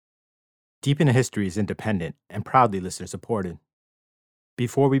Deep into History is independent and proudly listener supported.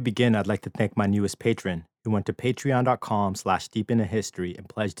 Before we begin, I'd like to thank my newest patron who went to patreon.com/deepintohistory and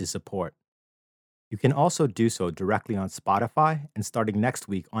pledged his support. You can also do so directly on Spotify and starting next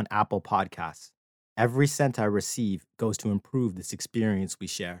week on Apple Podcasts. Every cent I receive goes to improve this experience we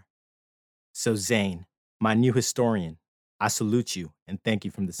share. So Zane, my new historian, I salute you and thank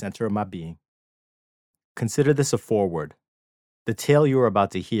you from the center of my being. Consider this a foreword. The tale you are about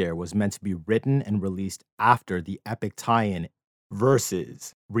to hear was meant to be written and released after the epic tie-in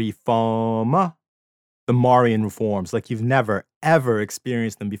versus Reforma, the Marian reforms, like you've never, ever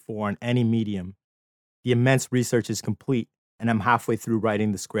experienced them before on any medium. The immense research is complete, and I'm halfway through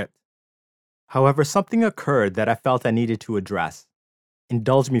writing the script. However, something occurred that I felt I needed to address.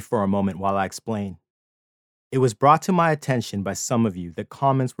 Indulge me for a moment while I explain. It was brought to my attention by some of you that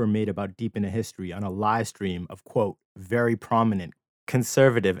comments were made about Deep into History on a live stream of, quote, very prominent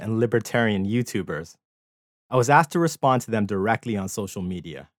conservative and libertarian YouTubers. I was asked to respond to them directly on social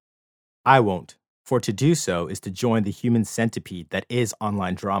media. I won't, for to do so is to join the human centipede that is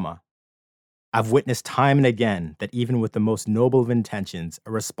online drama. I've witnessed time and again that even with the most noble of intentions,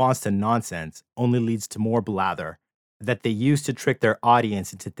 a response to nonsense only leads to more blather, that they use to trick their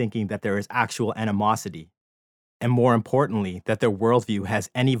audience into thinking that there is actual animosity. And more importantly, that their worldview has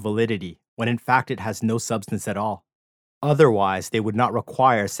any validity, when in fact it has no substance at all. Otherwise, they would not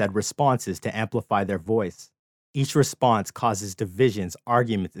require said responses to amplify their voice. Each response causes divisions,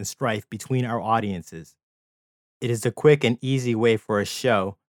 arguments, and strife between our audiences. It is a quick and easy way for a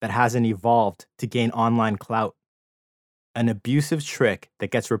show that hasn't evolved to gain online clout. An abusive trick that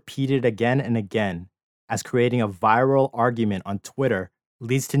gets repeated again and again, as creating a viral argument on Twitter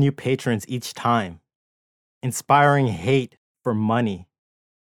leads to new patrons each time. Inspiring hate for money.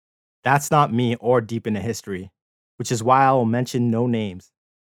 That's not me or Deep into History, which is why I will mention no names.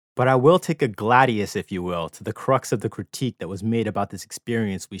 But I will take a gladius, if you will, to the crux of the critique that was made about this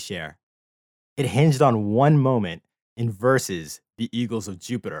experience we share. It hinged on one moment in Versus The Eagles of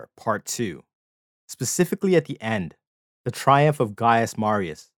Jupiter, Part 2. Specifically at the end, the triumph of Gaius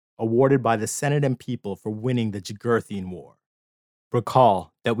Marius, awarded by the Senate and people for winning the Jugurthine War.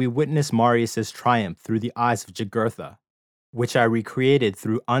 Recall that we witnessed Marius's triumph through the eyes of Jugurtha, which I recreated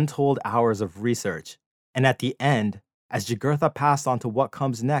through untold hours of research, and at the end, as Jugurtha passed on to what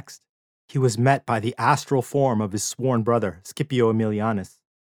comes next, he was met by the astral form of his sworn brother, Scipio Aemilianus.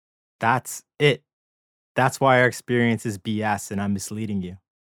 That's it. That's why our experience is BS and I'm misleading you.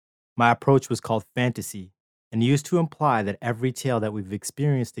 My approach was called fantasy and used to imply that every tale that we've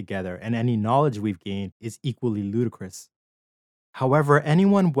experienced together and any knowledge we've gained is equally ludicrous. However,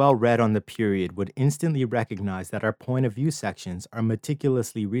 anyone well-read on the period would instantly recognize that our point of view sections are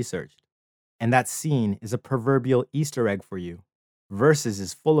meticulously researched, and that scene is a proverbial Easter egg for you. Versus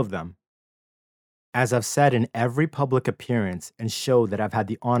is full of them. As I've said in every public appearance and show that I've had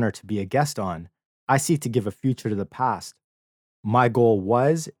the honor to be a guest on, I seek to give a future to the past. My goal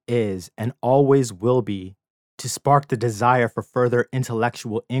was, is, and always will be to spark the desire for further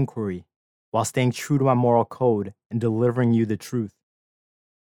intellectual inquiry while staying true to my moral code and delivering you the truth.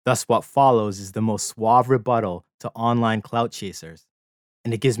 Thus, what follows is the most suave rebuttal to online clout chasers,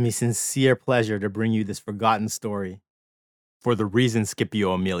 and it gives me sincere pleasure to bring you this forgotten story. For the reason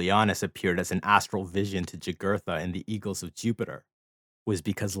Scipio Aemilianus appeared as an astral vision to Jugurtha in the Eagles of Jupiter was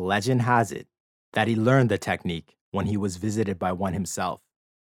because legend has it that he learned the technique when he was visited by one himself.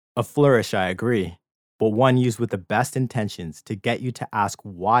 A flourish, I agree, but one used with the best intentions to get you to ask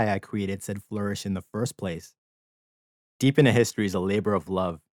why I created said flourish in the first place. Deep into History is a labor of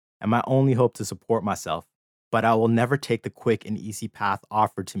love, and my only hope to support myself, but I will never take the quick and easy path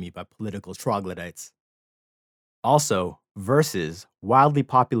offered to me by political troglodytes. Also, Versus, wildly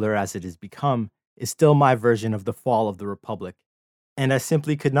popular as it has become, is still my version of the fall of the Republic, and I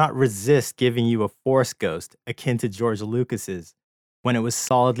simply could not resist giving you a Force ghost akin to George Lucas's when it was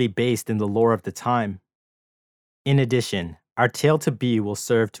solidly based in the lore of the time. In addition, our tale to be will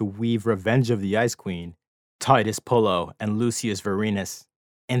serve to weave Revenge of the Ice Queen, Titus Pullo, and Lucius Varenus,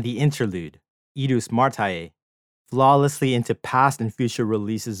 and the interlude, Idus Martiae, flawlessly into past and future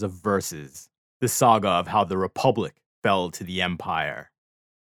releases of Versus, the saga of how the Republic fell to the Empire.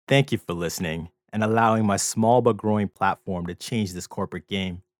 Thank you for listening and allowing my small but growing platform to change this corporate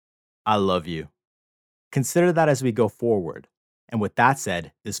game. I love you. Consider that as we go forward, and with that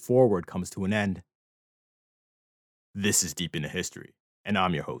said, this forward comes to an end. This is Deep into History, and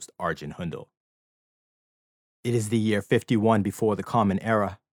I'm your host, Arjun Hundal. It is the year 51 before the Common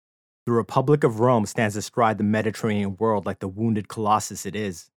Era. The Republic of Rome stands astride the Mediterranean world like the wounded colossus it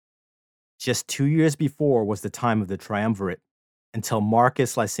is. Just 2 years before was the time of the Triumvirate, until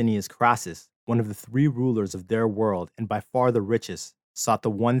Marcus Licinius Crassus, one of the three rulers of their world and by far the richest, sought the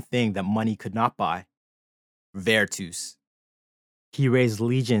one thing that money could not buy: virtus. He raised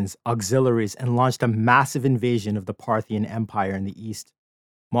legions, auxiliaries, and launched a massive invasion of the Parthian Empire in the east,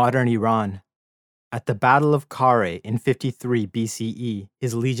 modern Iran. At the Battle of Carrhae in 53 BCE,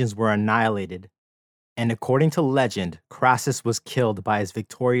 his legions were annihilated, and according to legend, Crassus was killed by his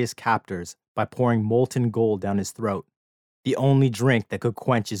victorious captors by pouring molten gold down his throat, the only drink that could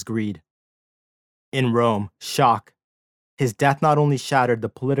quench his greed. In Rome, shock. His death not only shattered the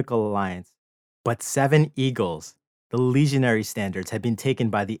political alliance, but 7 eagles, the legionary standards, had been taken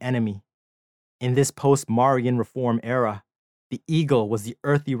by the enemy. In this post-Marian reform era, the eagle was the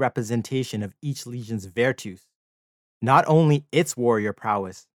earthly representation of each legion's virtus, not only its warrior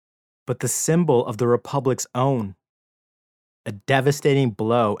prowess, but the symbol of the Republic's own. A devastating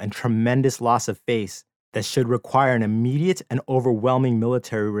blow and tremendous loss of face that should require an immediate and overwhelming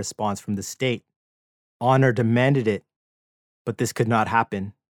military response from the state. Honor demanded it, but this could not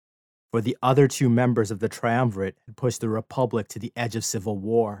happen, for the other 2 members of the triumvirate had pushed the Republic to the edge of civil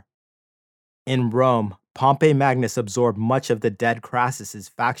war. In Rome, Pompey Magnus absorbed much of the dead Crassus's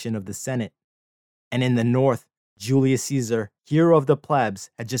faction of the Senate, and in the north, Julius Caesar, hero of the plebs,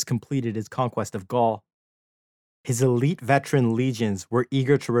 had just completed his conquest of Gaul. His elite veteran legions were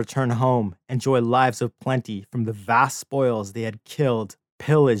eager to return home, enjoy lives of plenty from the vast spoils they had killed,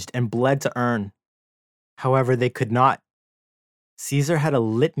 pillaged, and bled to earn. However, they could not. Caesar had a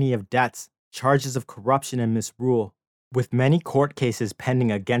litany of debts, charges of corruption and misrule, with many court cases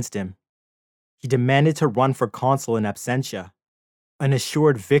pending against him. He demanded to run for consul in absentia, an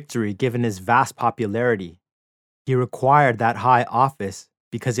assured victory given his vast popularity. He required that high office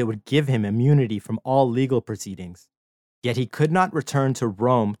because it would give him immunity from all legal proceedings. Yet he could not return to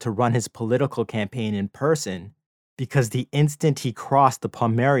Rome to run his political campaign in person, because the instant he crossed the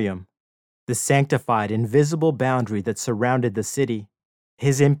Pomerium, the sanctified, invisible boundary that surrounded the city,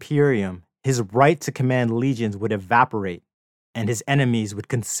 his imperium, his right to command legions would evaporate, and his enemies would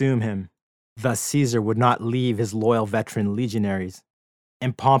consume him. Thus Caesar would not leave his loyal veteran legionaries,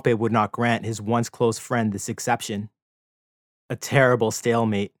 and Pompey would not grant his once close friend this exception. A terrible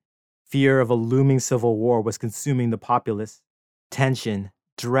stalemate. Fear of a looming civil war was consuming the populace. Tension,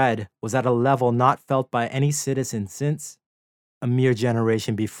 dread, was at a level not felt by any citizen since a mere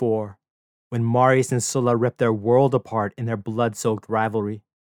generation before, when Marius and Sulla ripped their world apart in their blood-soaked rivalry.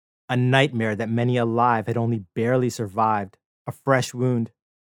 A nightmare that many alive had only barely survived, a fresh wound.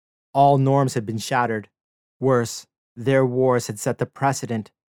 All norms had been shattered. Worse, their wars had set the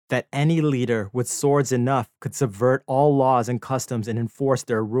precedent that any leader with swords enough could subvert all laws and customs and enforce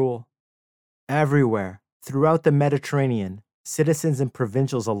their rule. Everywhere, throughout the Mediterranean, citizens and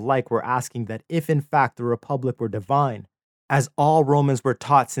provincials alike were asking that if in fact the Republic were divine, as all Romans were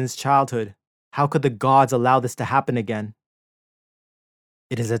taught since childhood, how could the gods allow this to happen again?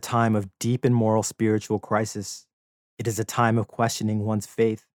 It is a time of deep and moral spiritual crisis. It is a time of questioning one's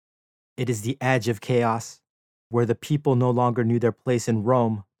faith. It is the edge of chaos, where the people no longer knew their place in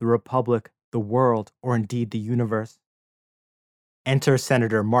Rome, the Republic, the world, or indeed the universe. Enter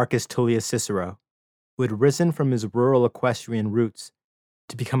Senator Marcus Tullius Cicero, who had risen from his rural equestrian roots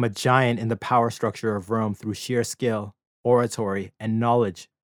to become a giant in the power structure of Rome through sheer skill, oratory, and knowledge,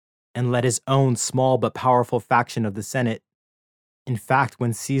 and led his own small but powerful faction of the Senate. In fact,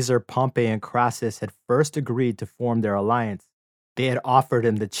 when Caesar, Pompey, and Crassus had first agreed to form their alliance, they had offered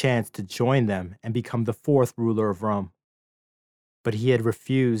him the chance to join them and become the 4th ruler of Rome. But he had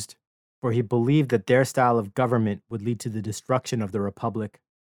refused, for he believed that their style of government would lead to the destruction of the Republic.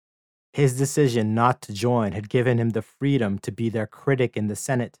 His decision not to join had given him the freedom to be their critic in the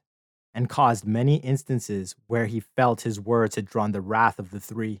Senate, and caused many instances where he felt his words had drawn the wrath of the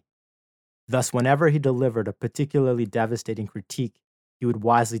 3. Thus, whenever he delivered a particularly devastating critique, he would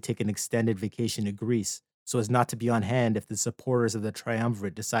wisely take an extended vacation to Greece, so as not to be on hand if the supporters of the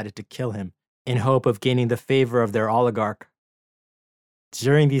triumvirate decided to kill him, in hope of gaining the favor of their oligarch.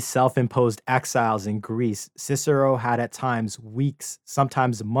 During these self-imposed exiles in Greece, Cicero had at times weeks,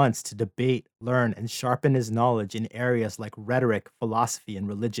 sometimes months, to debate, learn, and sharpen his knowledge in areas like rhetoric, philosophy, and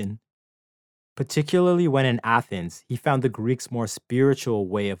religion. Particularly when in Athens, he found the Greeks' more spiritual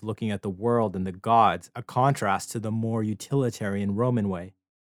way of looking at the world and the gods a contrast to the more utilitarian Roman way.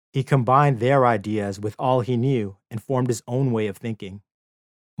 He combined their ideas with all he knew and formed his own way of thinking.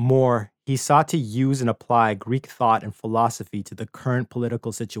 More, he sought to use and apply Greek thought and philosophy to the current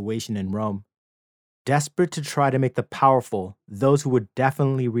political situation in Rome. Desperate to try to make the powerful, those who would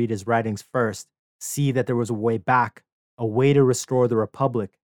definitely read his writings first, see that there was a way back, a way to restore the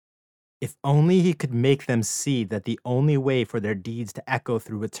Republic. If only he could make them see that the only way for their deeds to echo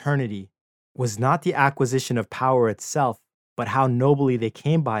through eternity was not the acquisition of power itself, but how nobly they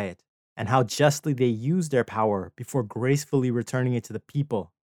came by it, and how justly they used their power before gracefully returning it to the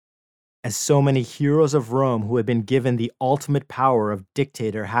people. As so many heroes of Rome who had been given the ultimate power of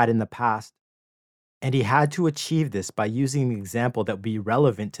dictator had in the past. And he had to achieve this by using an example that would be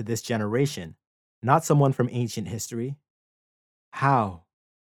relevant to this generation, not someone from ancient history. How?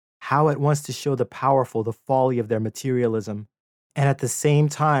 How at once to show the powerful the folly of their materialism, and at the same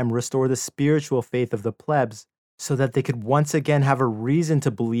time restore the spiritual faith of the plebs so that they could once again have a reason to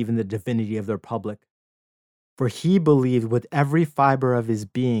believe in the divinity of their republic. For he believed with every fiber of his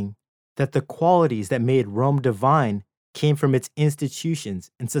being that the qualities that made Rome divine came from its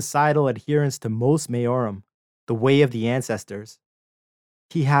institutions and societal adherence to mos maiorum, the way of the ancestors.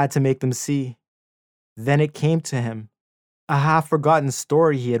 He had to make them see. Then it came to him, a half-forgotten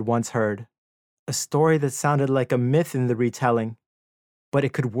story he had once heard, a story that sounded like a myth in the retelling, but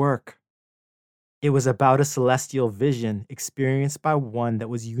it could work. It was about a celestial vision experienced by one that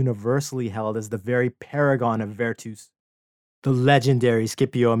was universally held as the very paragon of virtus, the legendary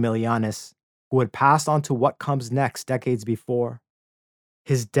Scipio Aemilianus, who had passed on to what comes next decades before.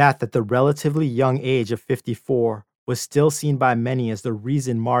 His death at the relatively young age of 54 was still seen by many as the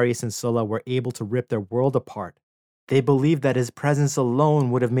reason Marius and Sulla were able to rip their world apart. They believed that his presence alone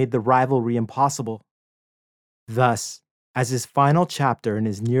would have made the rivalry impossible. Thus, as his final chapter in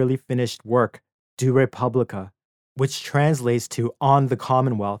his nearly finished work, De Republica, which translates to On the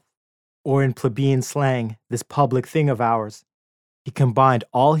Commonwealth, or in plebeian slang, this public thing of ours, he combined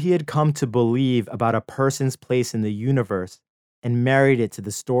all he had come to believe about a person's place in the universe and married it to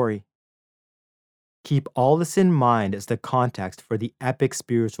the story. Keep all this in mind as the context for the epic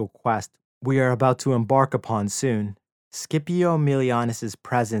spiritual quest we are about to embark upon soon. Scipio Aemilianus's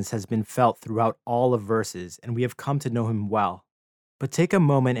presence has been felt throughout all of verses, and we have come to know him well. But take a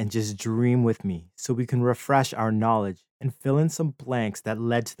moment and just dream with me so we can refresh our knowledge and fill in some blanks that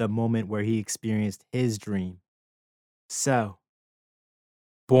led to the moment where he experienced his dream. So,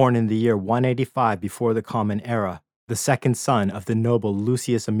 born in the year 185 before the Common Era, the second son of the noble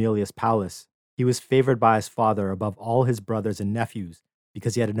Lucius Aemilius Paulus, he was favored by his father above all his brothers and nephews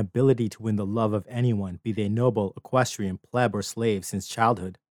because he had an ability to win the love of anyone, be they noble, equestrian, pleb, or slave, since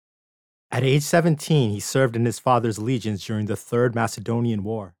childhood. At age 17, he served in his father's legions during the Third Macedonian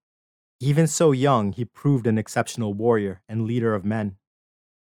War. Even so young, he proved an exceptional warrior and leader of men.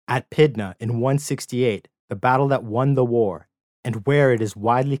 At Pydna in 168, the battle that won the war, and where it is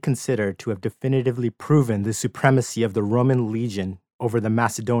widely considered to have definitively proven the supremacy of the Roman legion over the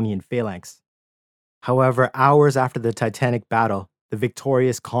Macedonian phalanx. However, hours after the titanic battle, the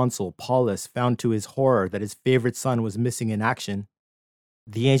victorious consul Paulus found to his horror that his favorite son was missing in action.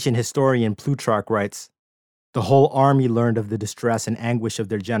 The ancient historian Plutarch writes, "The whole army learned of the distress and anguish of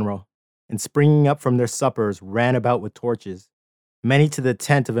their general, and springing up from their suppers ran about with torches, many to the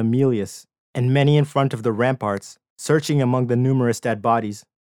tent of Aemilius, and many in front of the ramparts, searching among the numerous dead bodies.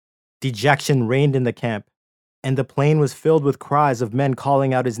 Dejection reigned in the camp, and the plain was filled with cries of men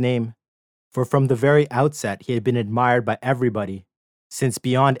calling out his name, for from the very outset he had been admired by everybody, since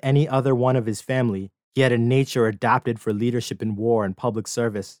beyond any other one of his family, he had a nature adapted for leadership in war and public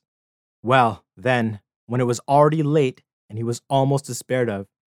service. Well, then, when it was already late and he was almost despaired of,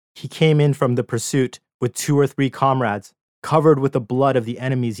 he came in from the pursuit with 2 or 3 comrades, covered with the blood of the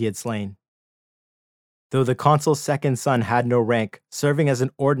enemies he had slain. Though the consul's second son had no rank, serving as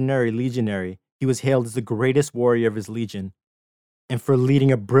an ordinary legionary, he was hailed as the greatest warrior of his legion. And for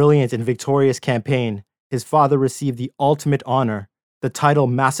leading a brilliant and victorious campaign, his father received the ultimate honor, the title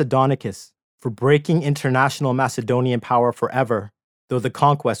Macedonicus, for breaking international Macedonian power forever, though the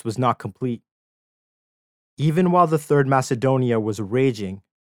conquest was not complete. Even while the Third Macedonia was raging,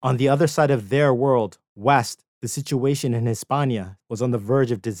 on the other side of their world, west, the situation in Hispania was on the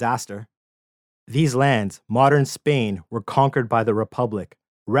verge of disaster. These lands, modern Spain, were conquered by the Republic,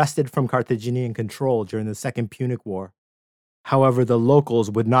 wrested from Carthaginian control during the Second Punic War. However, the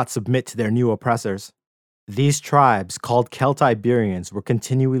locals would not submit to their new oppressors. These tribes, called Celtiberians, were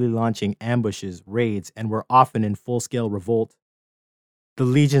continually launching ambushes, raids, and were often in full-scale revolt. The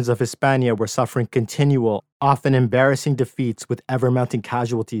legions of Hispania were suffering continual, often embarrassing defeats with ever-mounting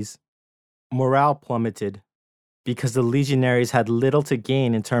casualties. Morale plummeted, because the legionaries had little to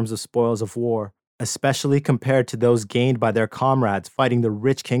gain in terms of spoils of war, especially compared to those gained by their comrades fighting the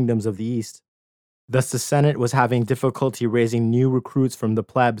rich kingdoms of the East. Thus the Senate was having difficulty raising new recruits from the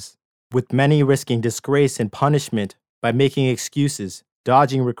plebs, with many risking disgrace and punishment by making excuses,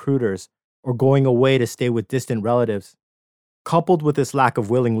 dodging recruiters, or going away to stay with distant relatives. Coupled with this lack of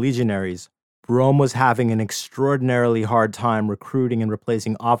willing legionaries, Rome was having an extraordinarily hard time recruiting and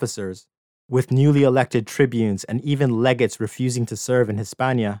replacing officers, with newly elected tribunes and even legates refusing to serve in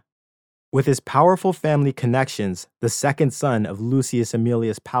Hispania. With his powerful family connections, the second son of Lucius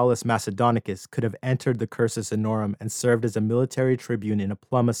Aemilius Paulus Macedonicus could have entered the cursus honorum and served as a military tribune in a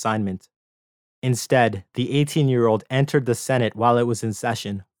plum assignment. Instead, the 18-year-old entered the Senate while it was in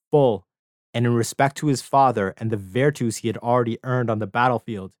session, full, and in respect to his father and the virtues he had already earned on the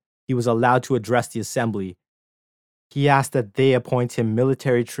battlefield, he was allowed to address the assembly. He asked that they appoint him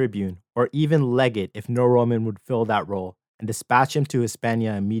military tribune, or even legate if no Roman would fill that role, and dispatch him to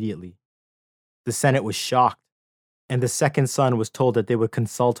Hispania immediately. The Senate was shocked, and the second son was told that they would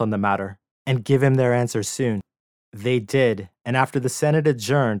consult on the matter and give him their answer soon. They did, and after the Senate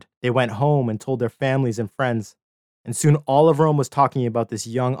adjourned, they went home and told their families and friends. And soon all of Rome was talking about this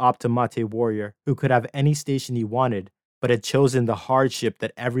young optimate warrior who could have any station he wanted, but had chosen the hardship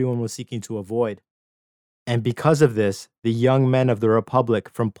that everyone was seeking to avoid. And because of this, the young men of the Republic,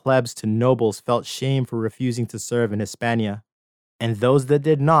 from plebs to nobles, felt shame for refusing to serve in Hispania. And those that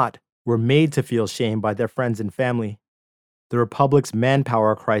did not were made to feel shame by their friends and family. The Republic's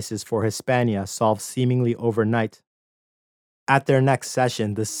manpower crisis for Hispania solved seemingly overnight. At their next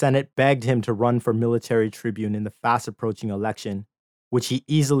session, the Senate begged him to run for military tribune in the fast-approaching election, which he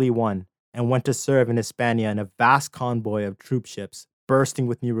easily won, and went to serve in Hispania in a vast convoy of troop ships, bursting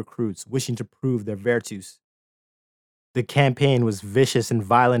with new recruits wishing to prove their virtues. The campaign was vicious and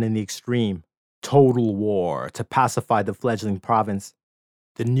violent in the extreme, total war to pacify the fledgling province.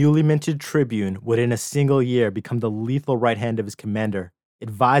 The newly minted tribune would in a single year become the lethal right hand of his commander,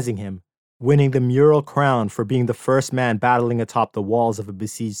 advising him, winning the mural crown for being the first man battling atop the walls of a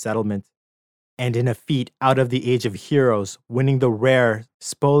besieged settlement, and in a feat out of the age of heroes, winning the rare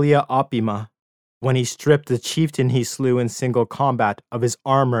spolia opima, when he stripped the chieftain he slew in single combat of his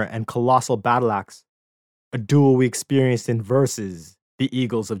armor and colossal battle axe, a duel we experienced in Verses, the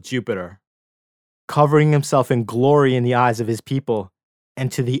Eagles of Jupiter. Covering himself in glory in the eyes of his people,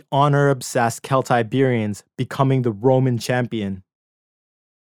 and to the honor-obsessed Celtiberians, becoming the Roman champion.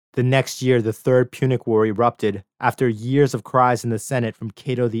 The next year, the Third Punic War erupted after years of cries in the Senate from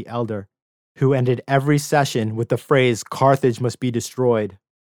Cato the Elder, who ended every session with the phrase, "Carthage must be destroyed,"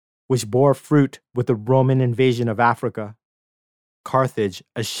 which bore fruit with the Roman invasion of Africa. Carthage,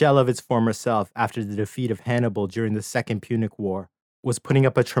 a shell of its former self after the defeat of Hannibal during the Second Punic War, was putting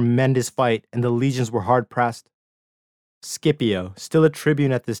up a tremendous fight, and the legions were hard-pressed. Scipio, still a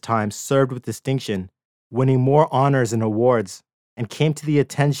tribune at this time, served with distinction, winning more honors and awards, and came to the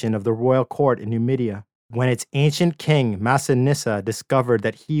attention of the royal court in Numidia when its ancient king Massinissa discovered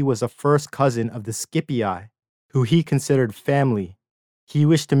that he was a first cousin of the Scipii, who he considered family. He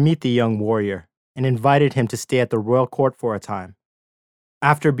wished to meet the young warrior and invited him to stay at the royal court for a time.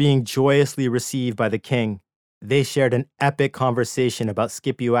 After being joyously received by the king, they shared an epic conversation about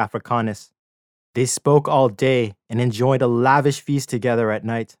Scipio Africanus. They spoke all day and enjoyed a lavish feast together at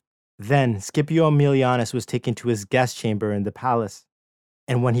night. Then Scipio Aemilianus was taken to his guest chamber in the palace,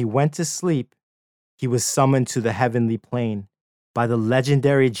 and when he went to sleep, he was summoned to the heavenly plane by the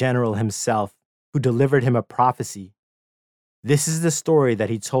legendary general himself, who delivered him a prophecy. This is the story that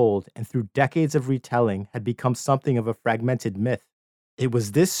he told, and through decades of retelling had become something of a fragmented myth. It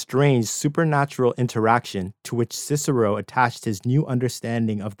was this strange supernatural interaction to which Cicero attached his new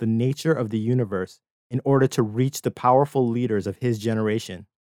understanding of the nature of the universe in order to reach the powerful leaders of his generation,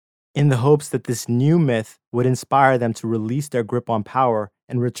 in the hopes that this new myth would inspire them to release their grip on power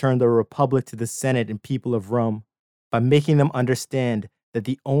and return the Republic to the Senate and people of Rome, by making them understand that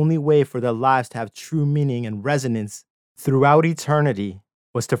the only way for their lives to have true meaning and resonance throughout eternity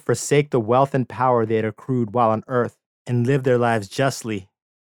was to forsake the wealth and power they had accrued while on earth and live their lives justly.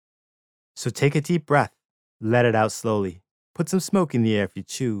 So take a deep breath, let it out slowly, put some smoke in the air if you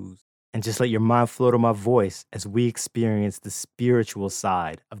choose, and just let your mind float on my voice as we experience the spiritual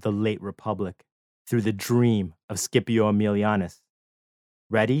side of the late Republic through the dream of Scipio Aemilianus.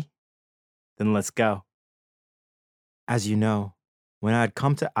 Ready? Then let's go. As you know, when I had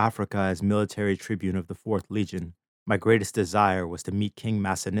come to Africa as military tribune of the 4th Legion, my greatest desire was to meet King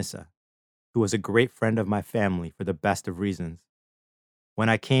Massinissa, who was a great friend of my family for the best of reasons. When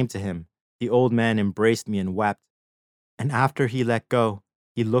I came to him, the old man embraced me and wept, and after he let go,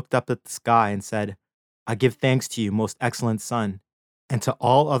 he looked up at the sky and said, "I give thanks to you, most excellent son, and to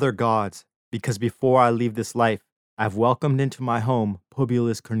all other gods, because before I leave this life, I have welcomed into my home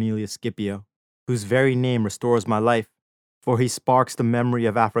Publius Cornelius Scipio, whose very name restores my life, for he sparks the memory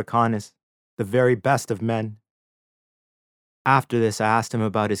of Africanus, the very best of men." After this, I asked him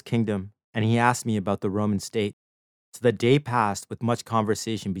about his kingdom, and he asked me about the Roman state. So the day passed with much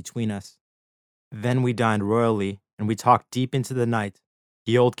conversation between us. Then we dined royally, and we talked deep into the night,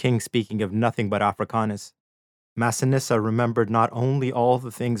 the old king speaking of nothing but Africanus. Massinissa remembered not only all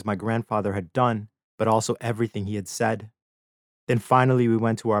the things my grandfather had done, but also everything he had said. Then finally we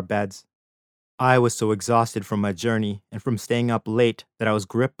went to our beds. I was so exhausted from my journey and from staying up late that I was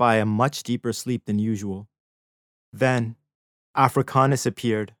gripped by a much deeper sleep than usual. Then Africanus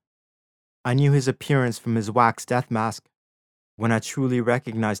appeared. I knew his appearance from his wax death mask. When I truly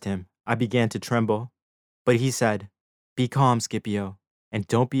recognized him, I began to tremble. But he said, "Be calm, Scipio, and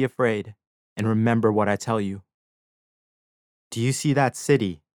don't be afraid, and remember what I tell you. Do you see that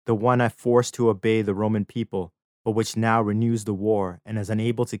city, the one I forced to obey the Roman people, but which now renews the war and is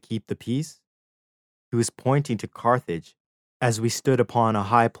unable to keep the peace?" He was pointing to Carthage, as we stood upon a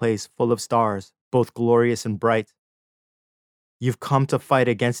high place full of stars, both glorious and bright. You've come to fight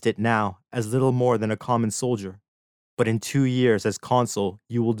against it now as little more than a common soldier, but in 2 years as consul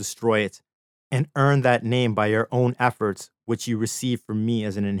you will destroy it, and earn that name by your own efforts, which you receive from me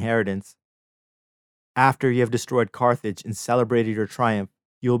as an inheritance. After you have destroyed Carthage and celebrated your triumph,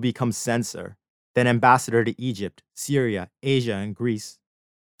 you will become censor, then ambassador to Egypt, Syria, Asia, and Greece.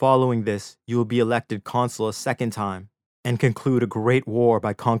 Following this, you will be elected consul a second time, and conclude a great war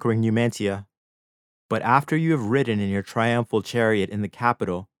by conquering Numantia. But after you have ridden in your triumphal chariot in the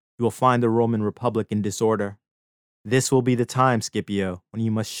capital, you will find the Roman Republic in disorder. This will be the time, Scipio, when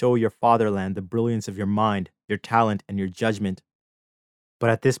you must show your fatherland the brilliance of your mind, your talent, and your judgment. But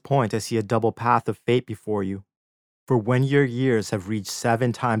at this point I see a double path of fate before you. For when your years have reached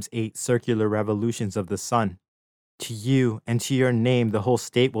 7 times 8 circular revolutions of the sun, to you and to your name the whole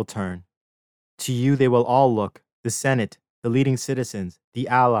state will turn. To you they will all look, the Senate, the leading citizens, the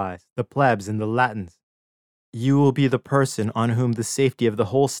allies, the plebs, and the Latins. You will be the person on whom the safety of the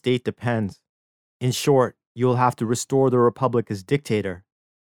whole state depends. In short, you will have to restore the republic as dictator.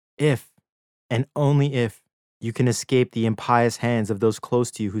 If, and only if, you can escape the impious hands of those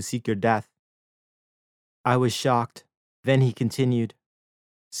close to you who seek your death. I was shocked. Then he continued,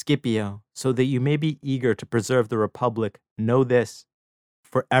 Scipio, so that you may be eager to preserve the republic, know this.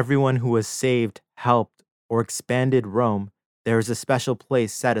 For everyone who has saved, helped, or expanded Rome, there is a special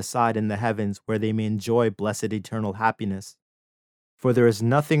place set aside in the heavens where they may enjoy blessed eternal happiness. For there is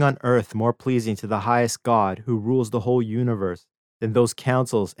nothing on earth more pleasing to the highest God who rules the whole universe than those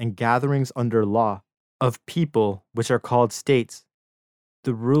councils and gatherings under law of people which are called states.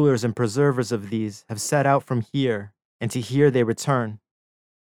 The rulers and preservers of these have set out from here, and to here they return.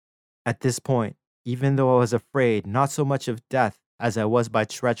 At this point, even though I was afraid not so much of death as I was by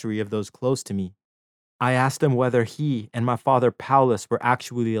treachery of those close to me, I asked them whether he and my father Paulus were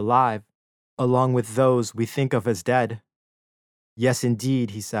actually alive, along with those we think of as dead. Yes,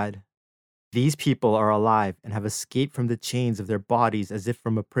 indeed, he said. These people are alive and have escaped from the chains of their bodies as if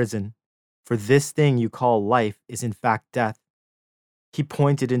from a prison. For this thing you call life is in fact death. He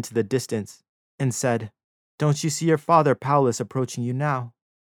pointed into the distance and said, Don't you see your father Paulus approaching you now?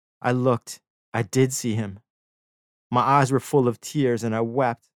 I looked. I did see him. My eyes were full of tears and I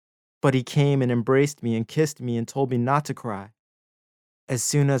wept. But he came and embraced me and kissed me and told me not to cry. As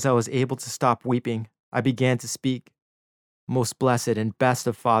soon as I was able to stop weeping, I began to speak. Most blessed and best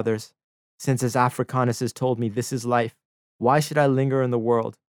of fathers, since as Africanus has told me this is life, why should I linger in the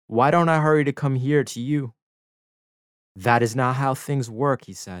world? Why don't I hurry to come here to you? That is not how things work,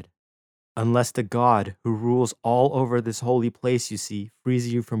 he said. Unless the God who rules all over this holy place you see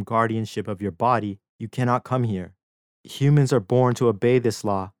frees you from guardianship of your body, you cannot come here. Humans are born to obey this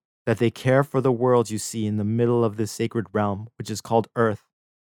law, that they care for the world you see in the middle of this sacred realm, which is called Earth.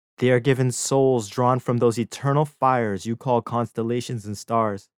 They are given souls drawn from those eternal fires you call constellations and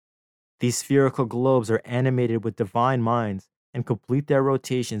stars. These spherical globes are animated with divine minds and complete their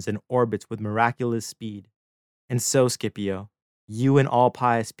rotations and orbits with miraculous speed. And so, Scipio, you and all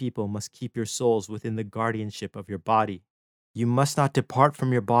pious people must keep your souls within the guardianship of your body. You must not depart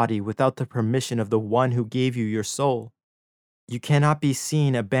from your body without the permission of the one who gave you your soul. You cannot be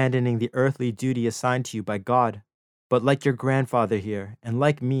seen abandoning the earthly duty assigned to you by God. But like your grandfather here, and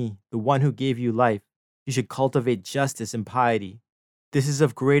like me, the one who gave you life, you should cultivate justice and piety. This is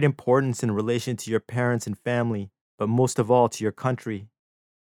of great importance in relation to your parents and family, but most of all to your country.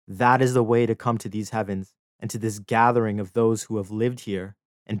 That is the way to come to these heavens, and to this gathering of those who have lived here,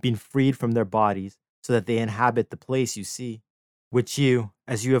 and been freed from their bodies, so that they inhabit the place you see, which you,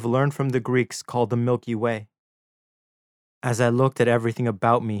 as you have learned from the Greeks, call the Milky Way. As I looked at everything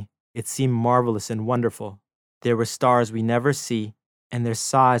about me, it seemed marvelous and wonderful. There were stars we never see, and their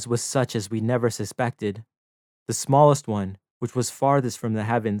size was such as we never suspected. The smallest one, which was farthest from the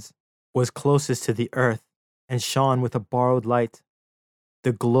heavens, was closest to the earth, and shone with a borrowed light.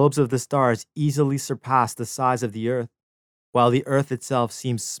 The globes of the stars easily surpassed the size of the earth, while the earth itself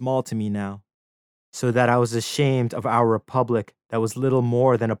seemed small to me now, so that I was ashamed of our republic that was little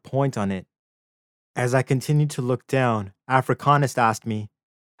more than a point on it. As I continued to look down, Africanus asked me,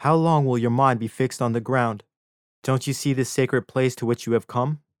 "How long will your mind be fixed on the ground? Don't you see this sacred place to which you have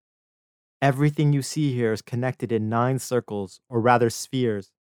come? Everything you see here is connected in 9 circles, or rather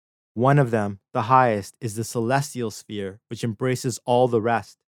spheres. One of them, the highest, is the celestial sphere, which embraces all the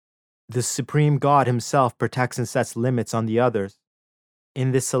rest. The supreme God himself protects and sets limits on the others.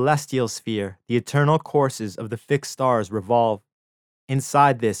 In this celestial sphere, the eternal courses of the fixed stars revolve.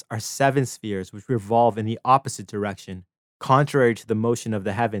 Inside this are 7 spheres which revolve in the opposite direction, contrary to the motion of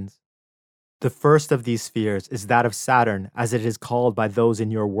the heavens. The first of these spheres is that of Saturn, as it is called by those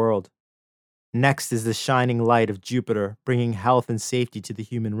in your world. Next is the shining light of Jupiter, bringing health and safety to the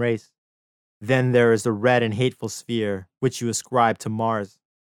human race. Then there is the red and hateful sphere, which you ascribe to Mars.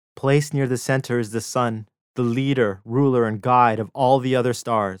 Placed near the center is the sun, the leader, ruler, and guide of all the other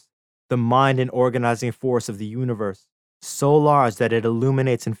stars, the mind and organizing force of the universe, so large that it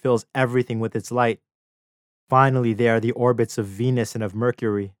illuminates and fills everything with its light. Finally, there are the orbits of Venus and of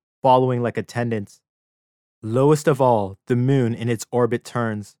Mercury, following like attendants. Lowest of all, the moon in its orbit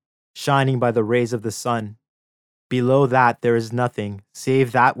turns, shining by the rays of the sun. Below that there is nothing,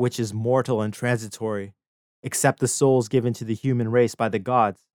 save that which is mortal and transitory, except the souls given to the human race by the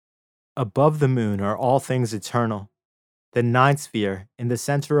gods. Above the moon are all things eternal. The 9th sphere, in the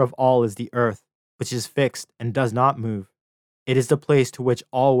center of all, is the earth, which is fixed and does not move. It is the place to which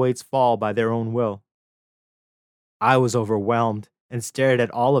all weights fall by their own will. I was overwhelmed and stared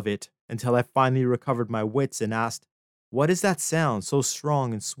at all of it until I finally recovered my wits and asked, "What is that sound so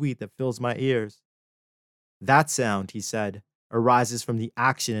strong and sweet that fills my ears?" "That sound," he said, "arises from the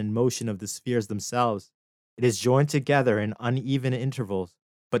action and motion of the spheres themselves. It is joined together in uneven intervals,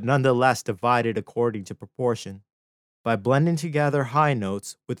 but nonetheless divided according to proportion. By blending together high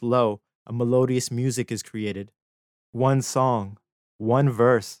notes with low, a melodious music is created. One song, one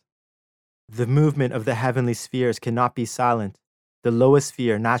verse. The movement of the heavenly spheres cannot be silent. The lowest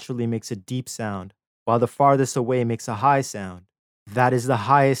sphere naturally makes a deep sound, while the farthest away makes a high sound. That is the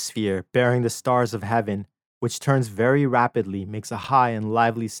highest sphere, bearing the stars of heaven, which turns very rapidly, makes a high and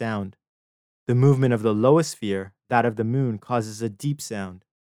lively sound. The movement of the lowest sphere, that of the moon, causes a deep sound.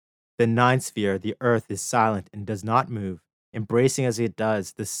 The 9th sphere, the earth, is silent and does not move, embracing as it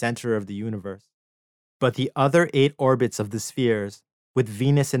does the center of the universe. But the other 8 orbits of the spheres, with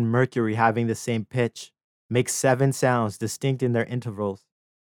Venus and Mercury having the same pitch, make 7 sounds distinct in their intervals,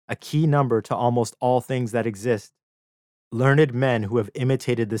 a key number to almost all things that exist. Learned men who have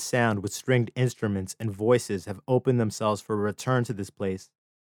imitated the sound with stringed instruments and voices have opened themselves for a return to this place,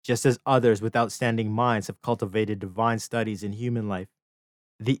 just as others with outstanding minds have cultivated divine studies in human life.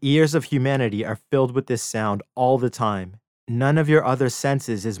 The ears of humanity are filled with this sound all the time. None of your other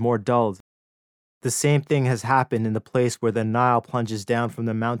senses is more dulled. The same thing has happened in the place where the Nile plunges down from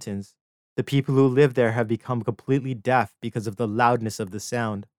the mountains. The people who live there have become completely deaf because of the loudness of the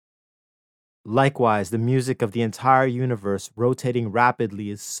sound. Likewise, the music of the entire universe rotating rapidly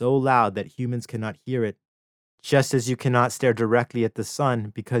is so loud that humans cannot hear it, just as you cannot stare directly at the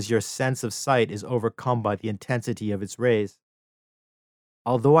sun because your sense of sight is overcome by the intensity of its rays.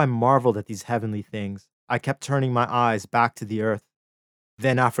 Although I marveled at these heavenly things, I kept turning my eyes back to the earth.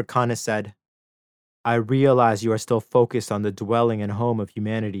 Then Africanus said, "I realize you are still focused on the dwelling and home of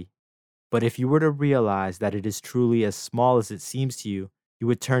humanity. But if you were to realize that it is truly as small as it seems to you, you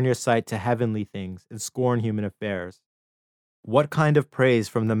would turn your sight to heavenly things and scorn human affairs. What kind of praise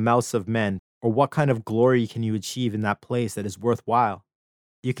from the mouths of men, or what kind of glory can you achieve in that place that is worthwhile?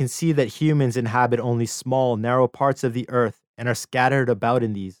 You can see that humans inhabit only small, narrow parts of the earth and are scattered about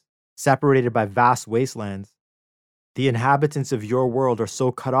in these, separated by vast wastelands. The inhabitants of your world are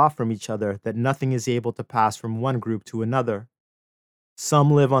so cut off from each other that nothing is able to pass from one group to another.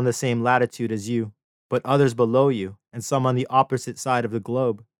 Some live on the same latitude as you, but others below you, and some on the opposite side of the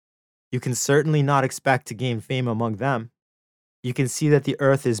globe. You can certainly not expect to gain fame among them. You can see that the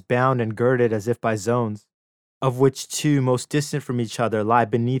earth is bound and girded as if by zones, of which 2 most distant from each other lie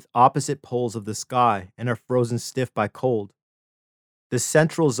beneath opposite poles of the sky and are frozen stiff by cold. The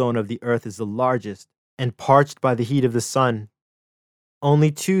central zone of the earth is the largest, and parched by the heat of the sun.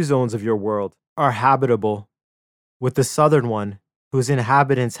 Only 2 zones of your world are habitable, with the southern one, whose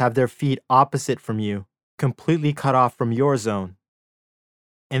inhabitants have their feet opposite from you, completely cut off from your zone.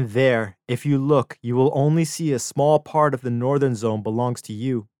 And there, if you look, you will only see a small part of the northern zone belongs to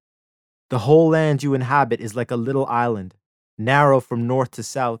you. The whole land you inhabit is like a little island, narrow from north to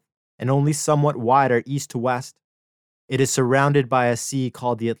south, and only somewhat wider east to west. It is surrounded by a sea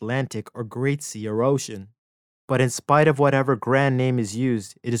called the Atlantic or Great Sea or Ocean. But in spite of whatever grand name is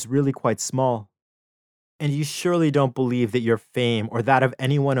used, it is really quite small. And you surely don't believe that your fame or that of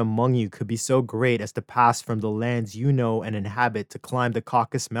anyone among you could be so great as to pass from the lands you know and inhabit to climb the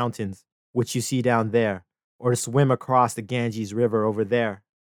Caucasus Mountains, which you see down there, or to swim across the Ganges River over there.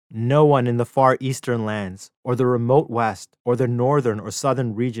 No one in the far eastern lands, or the remote west, or the northern or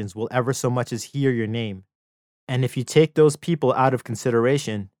southern regions will ever so much as hear your name. And if you take those people out of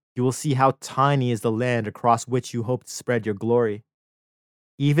consideration, you will see how tiny is the land across which you hope to spread your glory.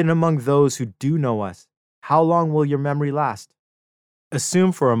 Even among those who do know us, how long will your memory last?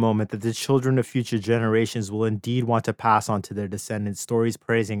 Assume for a moment that the children of future generations will indeed want to pass on to their descendants stories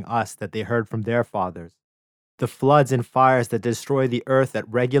praising us that they heard from their fathers. The floods and fires that destroy the earth at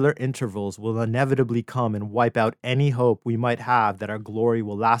regular intervals will inevitably come and wipe out any hope we might have that our glory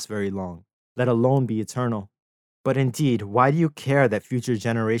will last very long, let alone be eternal. But indeed, why do you care that future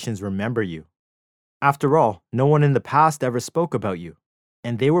generations remember you? After all, no one in the past ever spoke about you,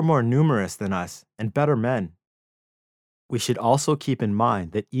 and they were more numerous than us and better men. We should also keep in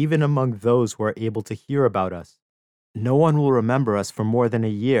mind that even among those who are able to hear about us, no one will remember us for more than a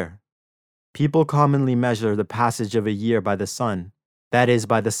year. People commonly measure the passage of a year by the sun, that is,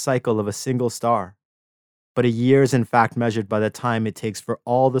 by the cycle of a single star. But a year is in fact measured by the time it takes for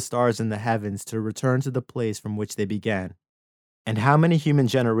all the stars in the heavens to return to the place from which they began. And how many human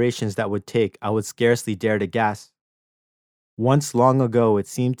generations that would take, I would scarcely dare to guess. Once long ago, it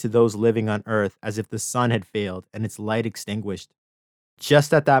seemed to those living on earth as if the sun had failed and its light extinguished.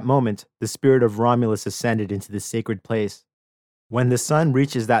 Just at that moment, the spirit of Romulus ascended into the sacred place. When the sun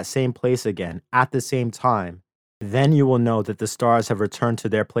reaches that same place again, at the same time, then you will know that the stars have returned to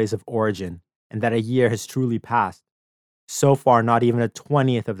their place of origin and that a year has truly passed. So far, not even a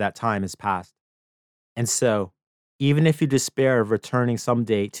 20th of that time has passed. And so, even if you despair of returning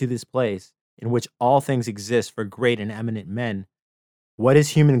someday to this place, in which all things exist for great and eminent men, what is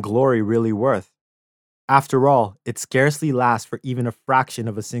human glory really worth? After all, it scarcely lasts for even a fraction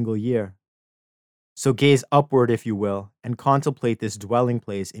of a single year. So gaze upward, if you will, and contemplate this dwelling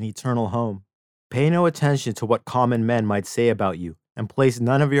place and eternal home. Pay no attention to what common men might say about you, and place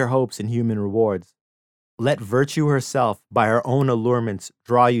none of your hopes in human rewards. Let virtue herself, by her own allurements,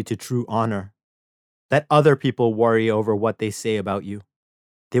 draw you to true honor. Let other people worry over what they say about you.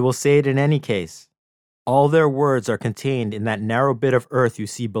 They will say it in any case. All their words are contained in that narrow bit of earth you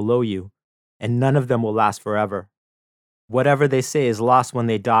see below you, and none of them will last forever. Whatever they say is lost when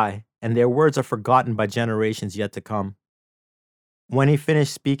they die, and their words are forgotten by generations yet to come. When he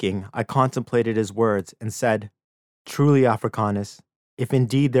finished speaking, I contemplated his words and said, "Truly, Africanus, if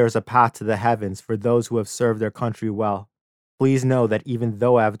indeed there is a path to the heavens for those who have served their country well, please know that even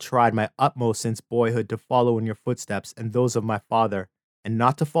though I have tried my utmost since boyhood to follow in your footsteps and those of my father, and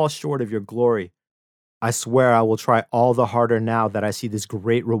not to fall short of your glory, I swear I will try all the harder now that I see this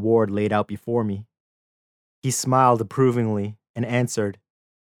great reward laid out before me." He smiled approvingly and answered,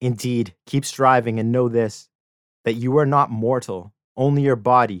 "Indeed, keep striving and know this, that you are not mortal, only your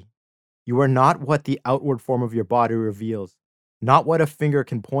body. You are not what the outward form of your body reveals, not what a finger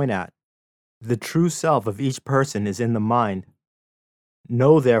can point at. The true self of each person is in the mind.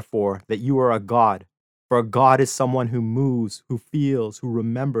 Know, therefore, that you are a god, for a god is someone who moves, who feels, who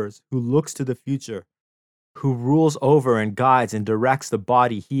remembers, who looks to the future, who rules over and guides and directs the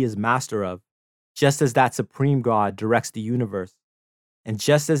body he is master of, just as that supreme God directs the universe. And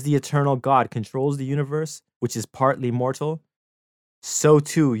just as the eternal God controls the universe, which is partly mortal, so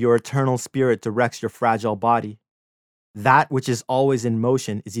too your eternal spirit directs your fragile body. That which is always in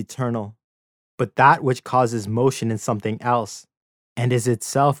motion is eternal, but that which causes motion in something else, and is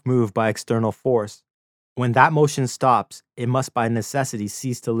itself moved by external force, when that motion stops, it must by necessity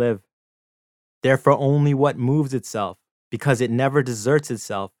cease to live. Therefore, only what moves itself, because it never deserts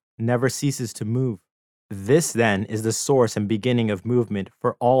itself, never ceases to move. This, then, is the source and beginning of movement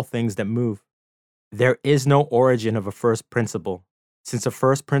for all things that move. There is no origin of a first principle, since a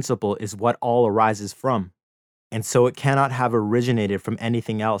first principle is what all arises from, and so it cannot have originated from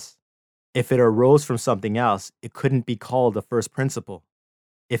anything else. If it arose from something else, it couldn't be called a first principle.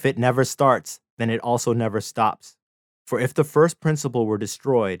 If it never starts, then it also never stops. For if the first principle were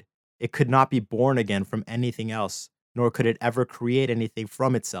destroyed, it could not be born again from anything else, nor could it ever create anything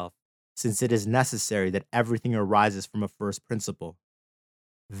from itself, since it is necessary that everything arises from a first principle.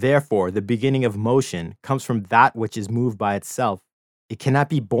 Therefore, the beginning of motion comes from that which is moved by itself. It cannot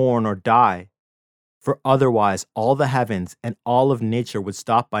be born or die, for otherwise all the heavens and all of nature would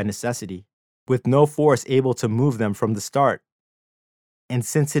stop by necessity, with no force able to move them from the start. And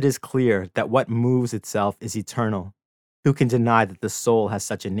since it is clear that what moves itself is eternal, who can deny that the soul has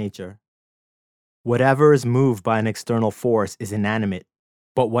such a nature? Whatever is moved by an external force is inanimate,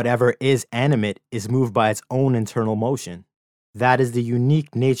 but whatever is animate is moved by its own internal motion. That is the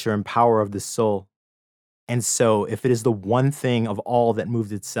unique nature and power of the soul. And so, if it is the one thing of all that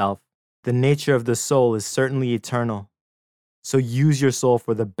moves itself, the nature of the soul is certainly eternal. So use your soul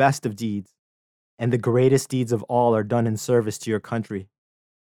for the best of deeds, and the greatest deeds of all are done in service to your country.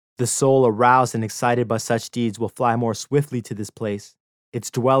 The soul aroused and excited by such deeds will fly more swiftly to this place, its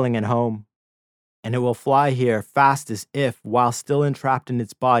dwelling and home. And it will fly here fastest if, while still entrapped in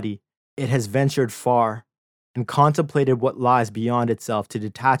its body, it has ventured far and contemplated what lies beyond itself to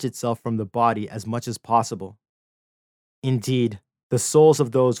detach itself from the body as much as possible. Indeed, the souls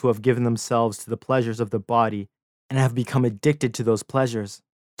of those who have given themselves to the pleasures of the body and have become addicted to those pleasures,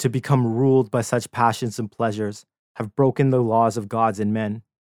 to become ruled by such passions and pleasures, have broken the laws of gods and men.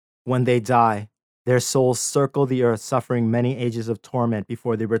 When they die, their souls circle the earth, suffering many ages of torment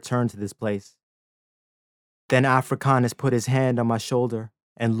before they return to this place. Then Africanus put his hand on my shoulder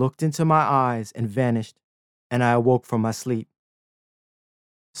and looked into my eyes and vanished, and I awoke from my sleep.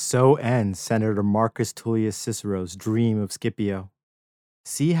 So ends Senator Marcus Tullius Cicero's dream of Scipio.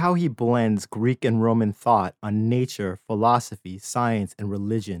 See how he blends Greek and Roman thought on nature, philosophy, science, and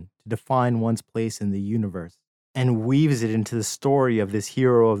religion to define one's place in the universe, and weaves it into the story of this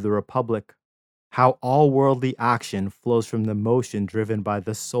hero of the Republic. How all worldly action flows from the motion driven by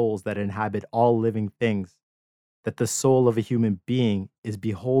the souls that inhabit all living things, that the soul of a human being is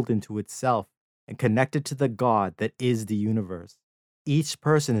beholden to itself and connected to the God that is the universe. Each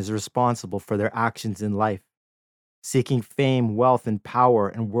person is responsible for their actions in life. Seeking fame, wealth, and power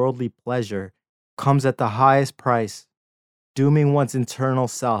and worldly pleasure comes at the highest price, dooming one's internal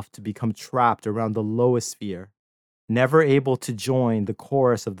self to become trapped around the lowest sphere, never able to join the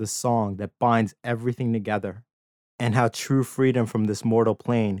chorus of the song that binds everything together. And how true freedom from this mortal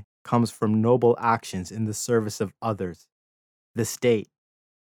plane comes from noble actions in the service of others, the state.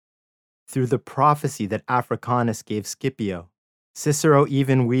 Through the prophecy that Africanus gave Scipio, Cicero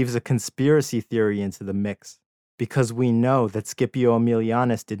even weaves a conspiracy theory into the mix, because we know that Scipio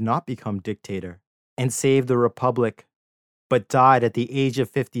Aemilianus did not become dictator and save the Republic, but died at the age of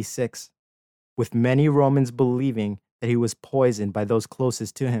 56, with many Romans believing that he was poisoned by those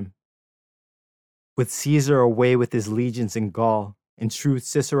closest to him. With Caesar away with his legions in Gaul, in truth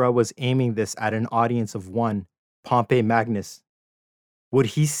Cicero was aiming this at an audience of one, Pompey Magnus. Would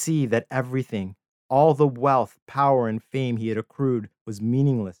he see that everything, all the wealth, power, and fame he had accrued was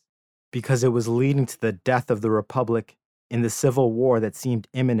meaningless, because it was leading to the death of the Republic in the civil war that seemed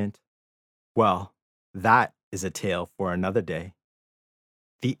imminent? Well, that is a tale for another day.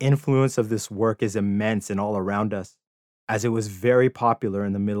 The influence of this work is immense and all around us, as it was very popular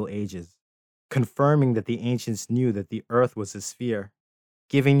in the Middle Ages, confirming that the ancients knew that the earth was a sphere,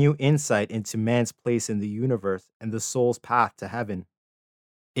 giving new insight into man's place in the universe and the soul's path to heaven.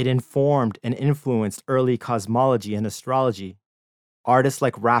 It informed and influenced early cosmology and astrology, artists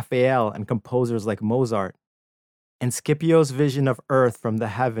like Raphael and composers like Mozart. And Scipio's vision of Earth from the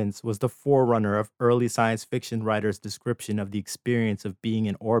heavens was the forerunner of early science fiction writers' description of the experience of being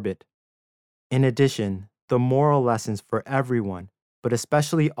in orbit. In addition, the moral lessons for everyone, but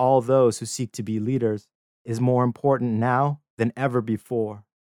especially all those who seek to be leaders, is more important now than ever before.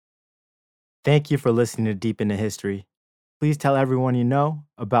 Thank you for listening to Deep into History. Please tell everyone you know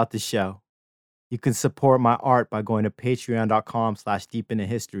about the show. You can support my art by going to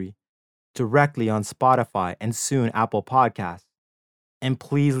patreon.com/deepintohistory, directly on Spotify and soon Apple Podcasts. And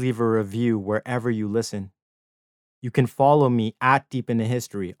please leave a review wherever you listen. You can follow me at Deep into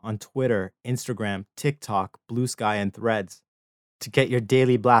History on Twitter, Instagram, TikTok, Blue Sky, and Threads to get your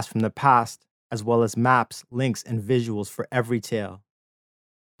daily blast from the past, as well as maps, links, and visuals for every tale.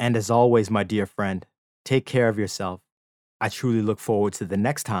 And as always, my dear friend, take care of yourself. I truly look forward to the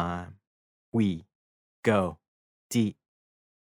next time we go deep.